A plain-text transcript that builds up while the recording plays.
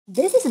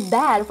This is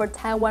bad for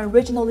Taiwan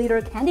regional leader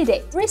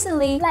candidate.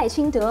 Recently, Lai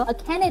Ching-te, a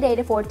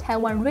candidate for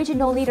Taiwan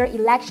regional leader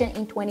election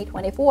in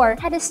 2024,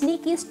 had a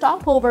sneaky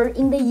stopover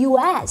in the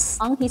US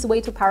on his way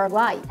to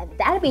Paraguay. And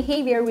that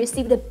behavior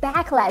received a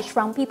backlash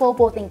from people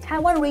both in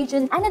Taiwan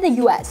region and in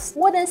the US.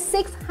 More than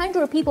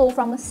 600 people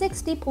from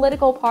 60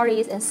 political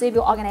parties and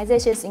civil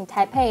organizations in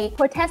Taipei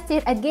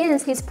protested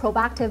against his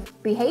provocative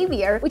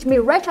behavior, which may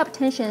ratchet up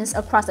tensions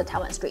across the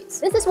Taiwan streets.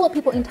 This is what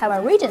people in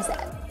Taiwan region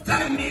said.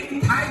 证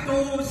明台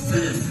独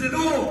是死路，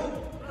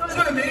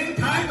证明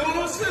台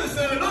独是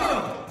死路，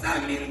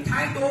证明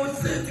台独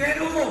是绝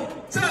路，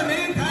证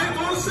明台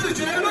独是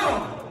绝路。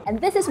 And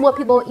this is what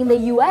people in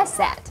the US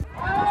said.